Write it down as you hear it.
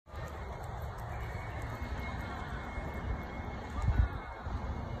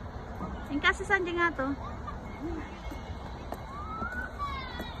Yung kasi saan nga to?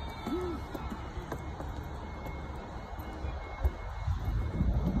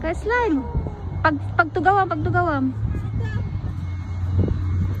 Kaya slide. Pagtugawam.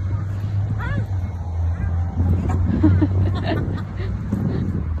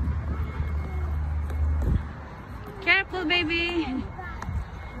 Careful, baby.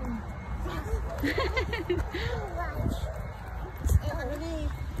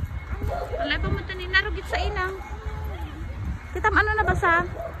 Wala pa mo tanin narugit sa inang. Kita ano na basa?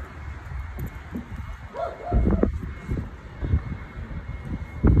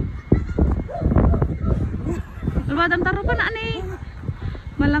 Alwadam taro pa na ani.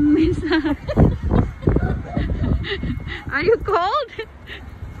 Malamis. Are you cold?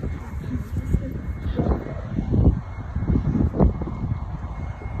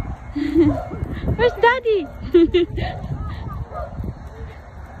 Where's Daddy?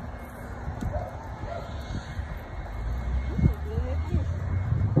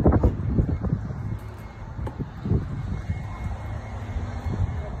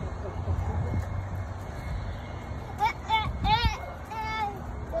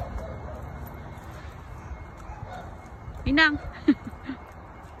 Inang.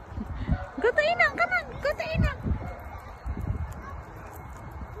 Go to Inang, come on, go to Inang.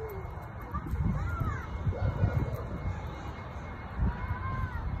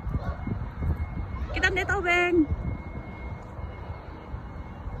 Kita dito, Beng.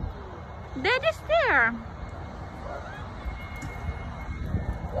 Daddy's there.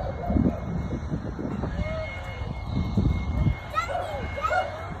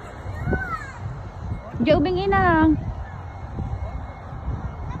 Jobing Inang.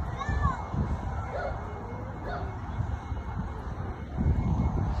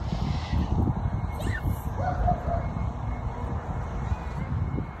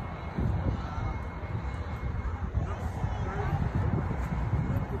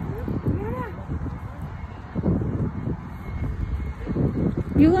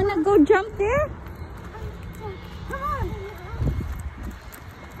 You wanna go jump there? Come on.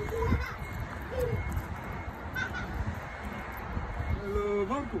 Hello,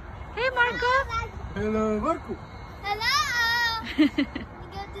 Marco. Hey, Marco. Hello, Marco. Hello. You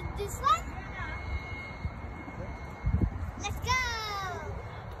go to this one? Let's go.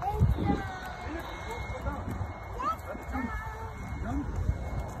 Let's go.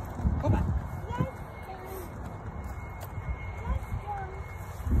 Come on.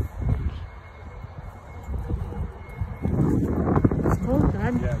 It's cold,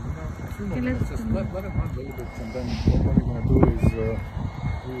 Dad. Yeah, you know, a few more Okay, minutes. let's Just let him run a little bit, and then what we're gonna do is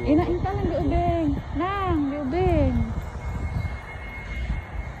Inainta lang diubeng. Nang, diubeng.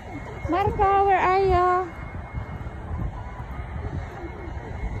 Marco, where are you?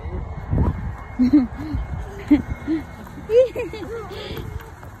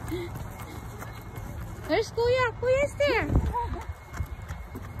 Where's Kuya? Kuya is there.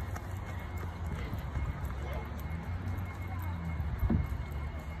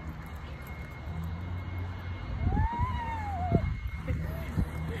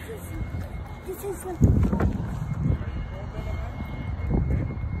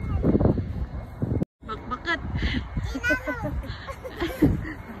 Bakbakat.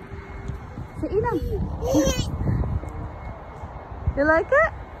 Si Inang. You like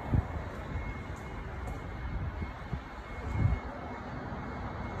it?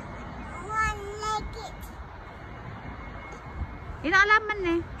 Inaalaman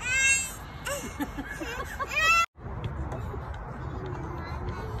eh.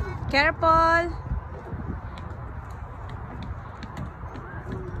 Careful.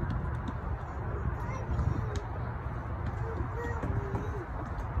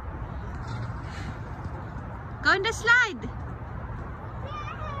 Go in the slide.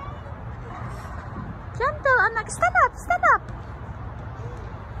 Gentle, anak. Stand up, stand up.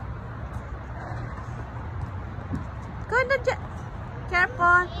 Go in the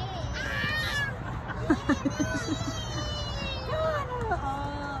careful.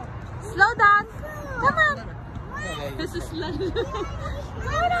 Slow down. Come on. This is slow.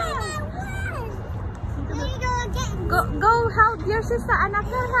 Go help your sister, anak.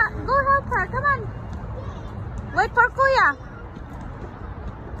 Go help her. Come on. Wait for Kuya.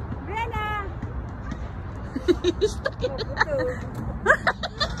 Brenna. Stuck in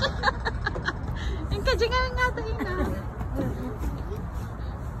Yung kajingan nga ito, Ina.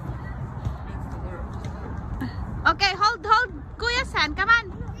 Okay, hold Kuya's hand. Come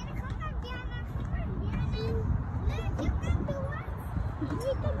on.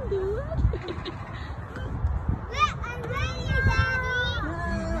 You can do it. I'm ready, Daddy.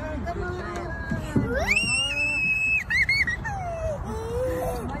 come on.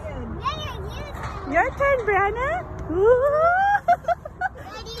 Your turn, Brianna.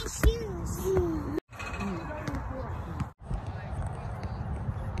 Daddy's shoes.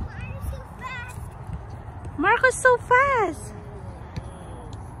 Marco's so fast.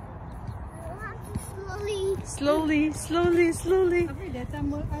 Slowly. Slowly.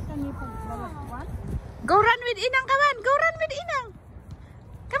 Go run with Inang, come on. Go run with Inang.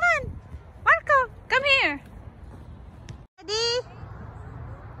 Come on. Marco, come here. Ready?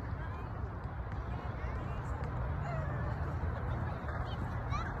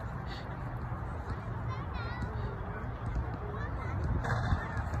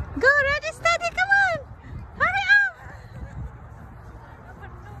 Go, ready, steady, come on. Hurry up.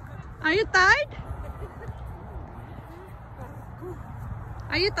 Are you tired?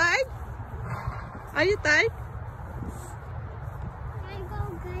 Are you tired? Are you tired? Can I go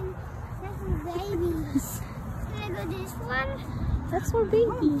again? That's for babies. Can I go this one? That's for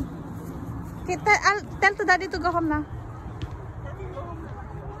baby. Okay, I'll tell to daddy to go home now.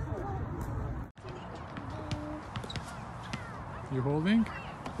 You holding?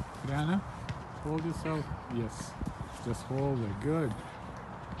 Brianna? Hold yourself. Yes. Just hold it. Good.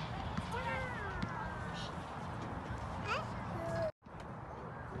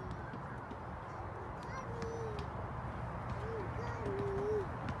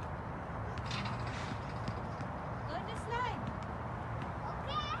 Go on the slide.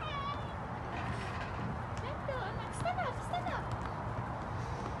 Stand up.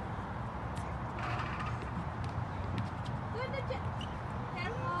 Go on the jet.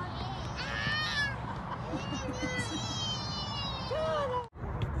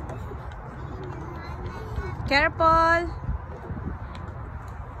 Careful.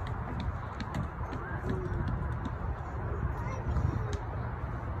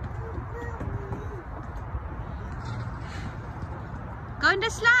 Go on the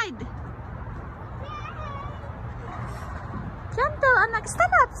slide. Gentle, anak.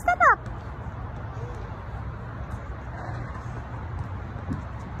 Stand up.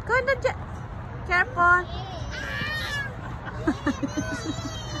 Go on the jet. Careful.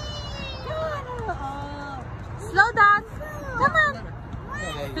 Slow down. Come on.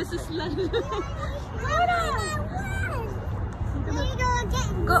 This is slow.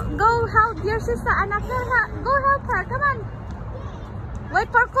 Go help your sister, anak. Go help her. Come on. Wait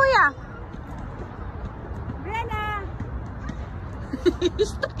for Kuya. Brianna.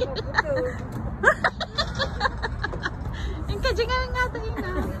 Jangan ngatain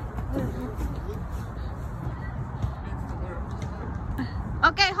na.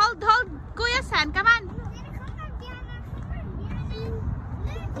 Okay, hold Kuya's hand. Come on.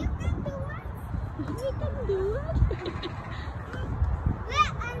 You can do it.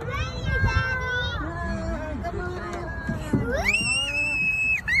 I'm ready, Daddy. Come on.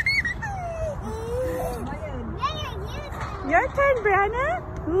 Your turn, Brianna.